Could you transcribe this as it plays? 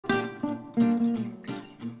Hello,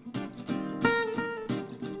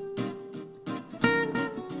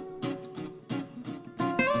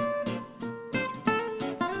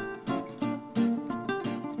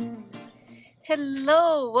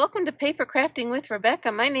 welcome to Paper Crafting with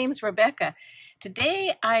Rebecca. My name's Rebecca.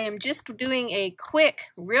 Today I am just doing a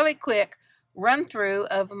really quick run through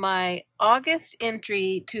of my August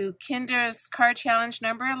entry to Kinder's Card Challenge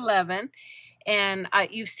number 11. And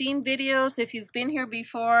you've seen videos, if you've been here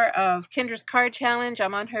before, of Kendra's Card Challenge.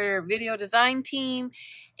 I'm on her video design team,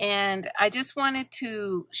 and I just wanted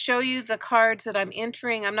to show you the cards that I'm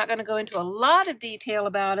entering. I'm not going to go into a lot of detail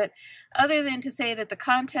about it, other than to say that the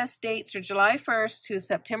contest dates are July 1st to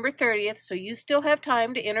September 30th, so you still have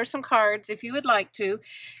time to enter some cards if you would like to.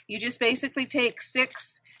 You just basically take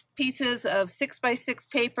 6 pieces of 6x6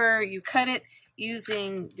 paper, you cut it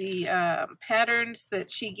using the patterns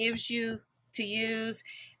that she gives you to use.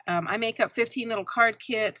 I make up 15 little card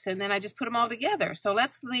kits, and then I just put them all together. So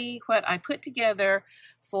let's see what I put together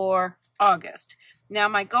for August. Now,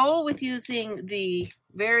 my goal with using the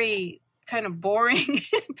very kind of boring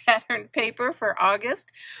patterned paper for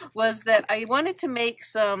August was that I wanted to make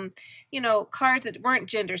some, cards that weren't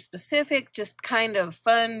gender specific, just kind of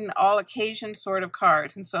fun, all occasion sort of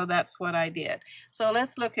cards. And so that's what I did. So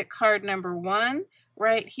let's look at card number 1.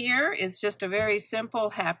 Right here is just a very simple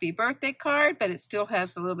happy birthday card, but it still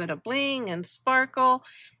has a little bit of bling and sparkle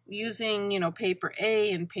using, paper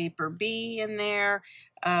A and paper B in there.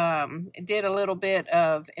 Did a little bit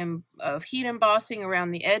of heat embossing around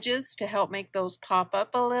the edges to help make those pop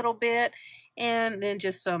up a little bit, and then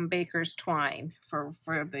just some baker's twine for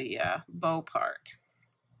the bow part.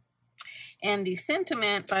 And the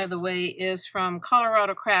sentiment, by the way, is from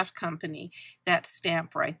Colorado Craft Company, that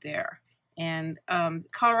stamp right there. And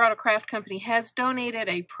Colorado Craft Company has donated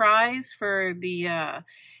a prize for the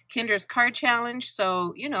Kinder's Card Challenge.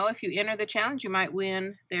 So, if you enter the challenge, you might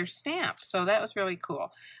win their stamp. So that was really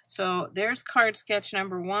cool. So there's card sketch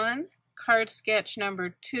number 1. Card sketch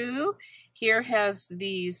number 2. Here has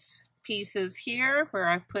these pieces here where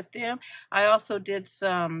I put them. I also did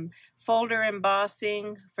some folder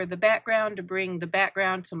embossing for the background to bring the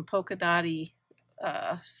background some polka dotty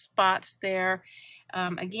spots there.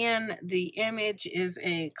 Again, the image is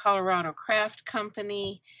a Colorado Craft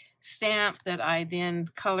Company stamp that I then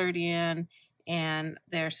colored in, and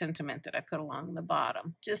their sentiment that I put along the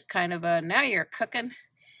bottom. Just kind of a now you're cooking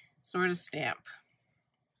sort of stamp.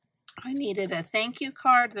 I needed a thank you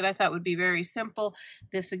card that I thought would be very simple.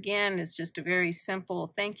 This again is just a very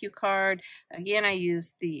simple thank you card. Again, I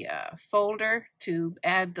used the folder to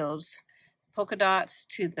add those polka dots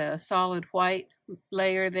to the solid white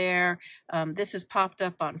layer there. This is popped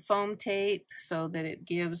up on foam tape so that it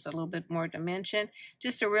gives a little bit more dimension.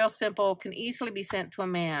 Just a real simple, can easily be sent to a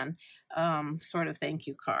man sort of thank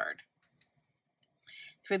you card.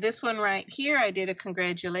 For this one right here, I did a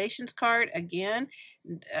congratulations card. Again,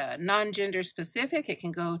 non-gender specific. It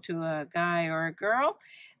can go to a guy or a girl.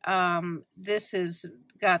 This has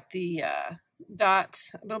got the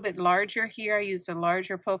dots a little bit larger here. I used a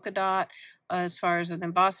larger polka dot as far as an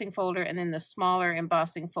embossing folder, and then the smaller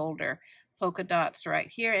embossing folder polka dots right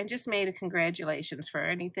here, and just made a congratulations for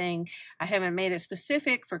anything. I haven't made it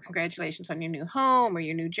specific for congratulations on your new home or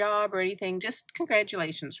your new job or anything, just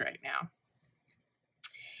congratulations right now.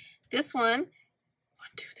 This one, 1,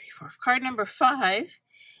 2, 3, 4, card number 5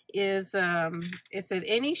 is it's at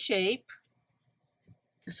any shape.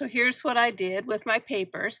 So here's what I did with my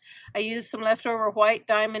papers. I used some leftover white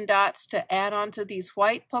diamond dots to add onto these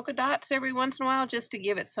white polka dots every once in a while, just to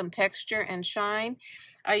give it some texture and shine.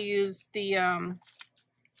 I used the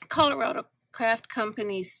Colorado Craft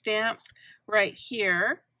Company stamp right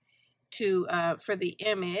here to for the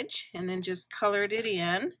image, and then just colored it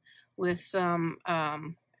in with some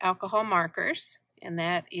alcohol markers, and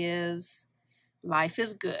that is Life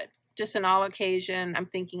is Good. Just an all occasion, I'm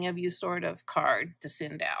thinking of you sort of card to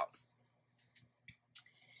send out.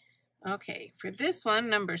 Okay, for this one,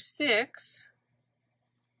 number 6,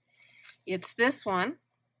 it's this one.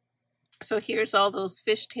 So here's all those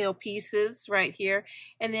fishtail pieces right here.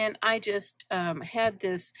 And then I just had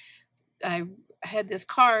this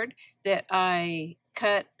card that I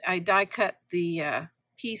die cut the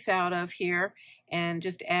piece out of here and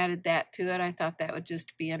just added that to it. I thought that would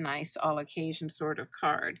just be a nice all occasion sort of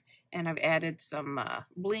card. And I've added some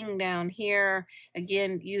bling down here.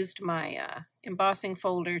 Again, used my embossing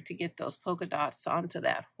folder to get those polka dots onto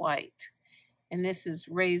that white. And this is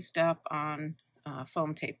raised up on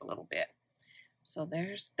foam tape a little bit. So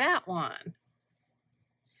there's that one.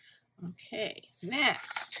 Okay,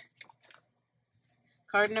 next.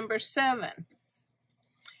 Card number 7.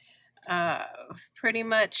 Pretty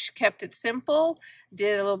much kept it simple.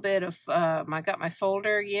 Did a little bit of, I got my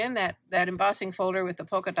folder again, that embossing folder with the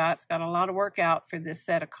polka dots. Got a lot of work out for this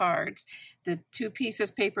set of cards. The two pieces,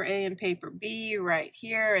 paper A and paper B, right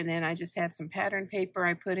here. And then I just had some pattern paper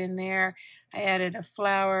I put in there. I added a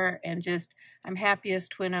flower and just, I'm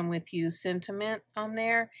happiest when I'm with you sentiment on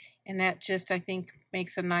there. And that just, I think,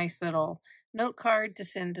 makes a nice little note card to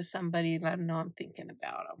send to somebody, let them know I'm thinking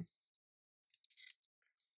about them.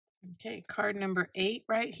 Okay, card number 8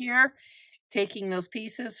 right here. Taking those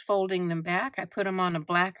pieces, folding them back. I put them on a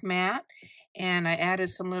black mat, and I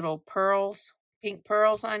added some little pearls, pink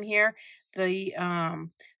pearls on here. The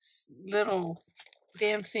little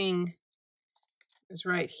dancing is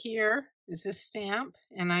right here. Is this stamp,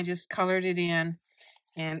 and I just colored it in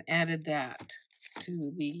and added that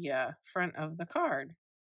to the front of the card.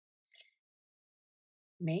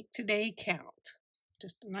 Make today count.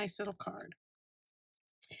 Just a nice little card.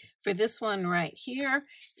 For this one right here,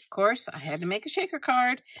 of course, I had to make a shaker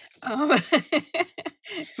card.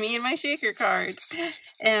 Me and my shaker cards.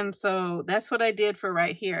 And so that's what I did for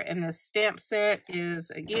right here. And the stamp set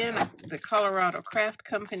is, again, the Colorado Craft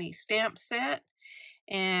Company stamp set.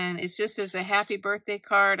 And it's just as a happy birthday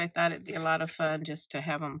card. I thought it'd be a lot of fun just to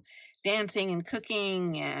have them dancing and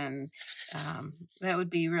cooking. And that would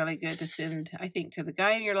be really good to send, I think, to the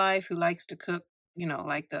guy in your life who likes to cook, you know,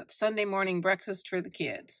 like the Sunday morning breakfast for the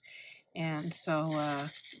kids. And so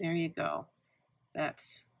there you go.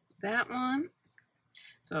 That's that one.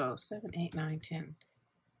 So 7, 8, 9, 10,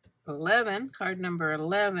 11. Card number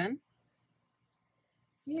 11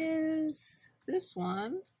 is this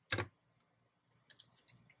one.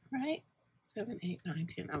 Right? 7, 8, 9,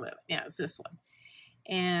 10, 11. Yeah, it's this one.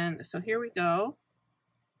 And so here we go.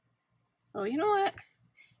 Oh, you know what?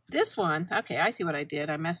 This one, okay, I see what I did.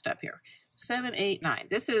 I messed up here. 7, 8, 9.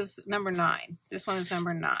 This is number 9. This one is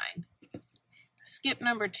number 9. Skip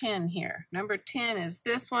number 10 here. Number 10 is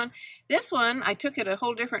this one. This one, I took it a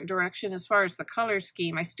whole different direction as far as the color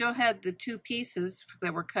scheme. I still had the two pieces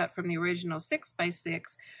that were cut from the original 6x6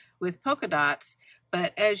 with polka dots,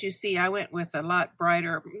 but as you see, I went with a lot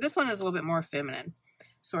brighter. This one is a little bit more feminine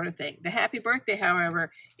sort of thing. The happy birthday,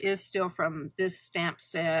 however, is still from this stamp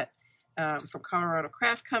set from Colorado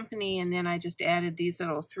Craft Company, and then I just added these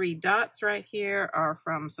little 3 dots right here are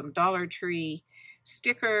from some Dollar Tree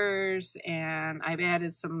stickers, and I've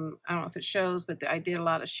added some, I don't know if it shows, but I did a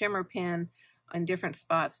lot of shimmer pen in different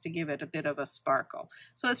spots to give it a bit of a sparkle.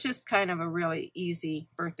 So it's just kind of a really easy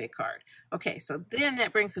birthday card. Okay, so then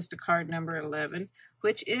that brings us to card number 11,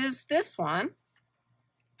 which is this one.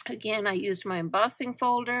 Again, I used my embossing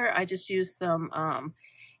folder. I just used some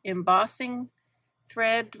embossing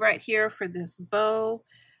thread right here for this bow.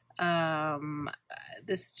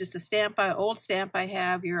 This is just a stamp, old stamp I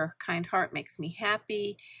have. Your kind heart makes me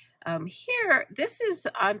happy. Here, this is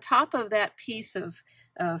on top of that piece of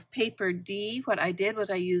paper D. What I did was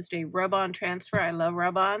I used a rub-on transfer. I love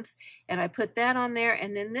rub-ons. And I put that on there.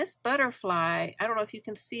 And then this butterfly, I don't know if you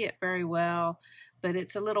can see it very well, but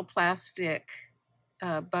it's a little plastic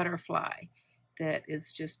butterfly that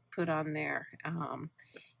is just put on there.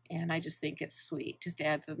 And I just think it's sweet. Just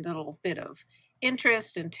adds a little bit of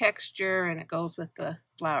interest and texture, and it goes with the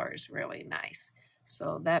flowers really nice.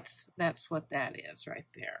 So that's what that is right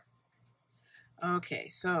there. Okay,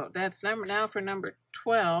 so that's now for number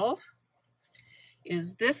 12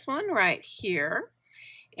 is this one right here.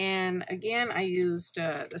 And again, I used,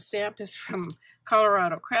 the stamp is from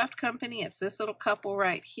Colorado Craft Company. It's this little couple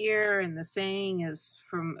right here, and the saying is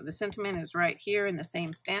from, the sentiment is right here in the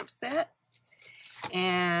same stamp set.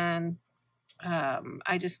 And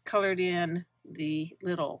I just colored in the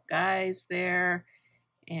little guys there,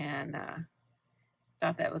 and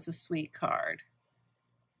thought that was a sweet card.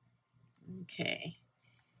 Okay.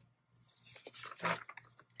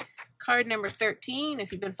 Card number 13.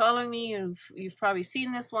 If you've been following me, you've probably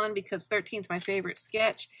seen this one because 13 is my favorite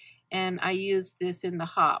sketch, and I used this in the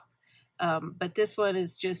hop. But this one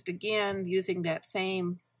is just, again, using that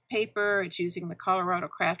same paper. It's using the Colorado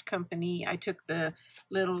Craft Company. I took the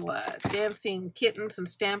little dancing kittens and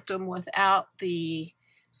stamped them without the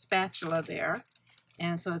spatula there.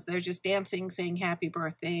 And so they're just dancing, saying happy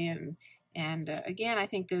birthday. And again, I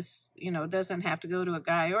think this, you know, doesn't have to go to a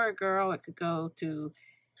guy or a girl. It could go to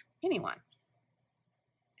anyone.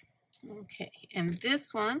 Okay, and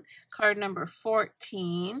this one, card number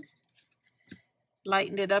 14,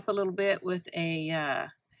 lightened it up a little bit with a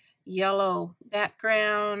yellow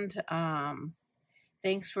background.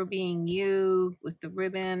 Thanks for being you with the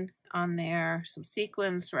ribbon on there, some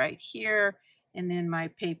sequins right here, and then my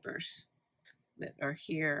papers that are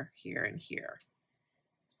here, here, and here.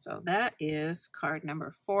 So that is card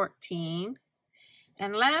number 14.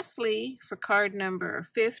 And lastly, for card number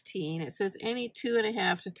 15, it says any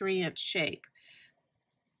 2.5 to 3 inch shape.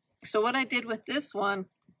 So what I did with this one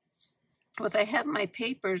was I have my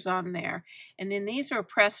papers on there, and then these are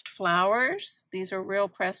pressed flowers. These are real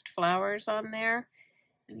pressed flowers on there.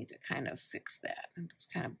 I need to kind of fix that. It's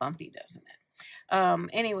kind of bumpy, doesn't it?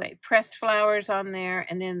 Anyway, pressed flowers on there.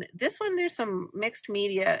 And then this one, there's some mixed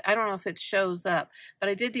media. I don't know if it shows up, but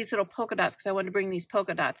I did these little polka dots because I wanted to bring these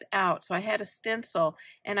polka dots out. So I had a stencil,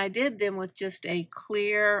 and I did them with just a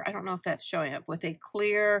clear, I don't know if that's showing up, with a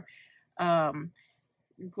clear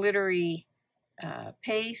glittery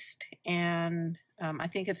paste, and I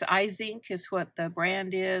think it's iZink is what the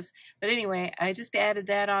brand is. But anyway, I just added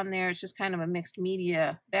that on there. It's just kind of a mixed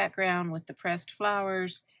media background with the pressed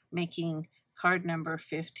flowers, making card number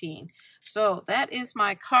 15. So that is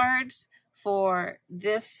my cards for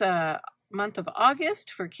this month of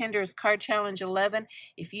August for Kinder's Card Challenge 11.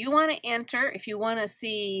 If you want to enter, if you want to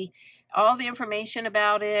see all the information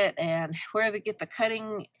about it and where to get the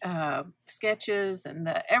cutting sketches and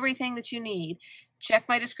everything that you need, check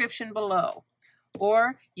my description below.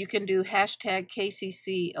 Or you can do hashtag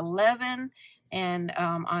KCC11 and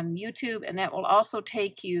on YouTube, and that will also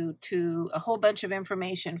take you to a whole bunch of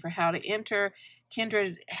information for how to enter.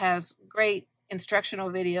 Kindred has great instructional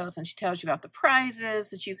videos, and she tells you about the prizes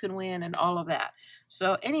that you can win and all of that.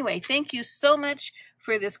 So anyway, thank you so much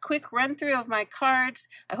for this quick run through of my cards.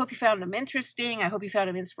 I hope you found them interesting. I hope you found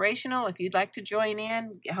them inspirational. If you'd like to join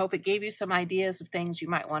in, I hope it gave you some ideas of things you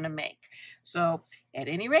might want to make. So at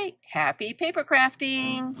any rate, happy paper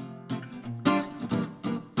crafting!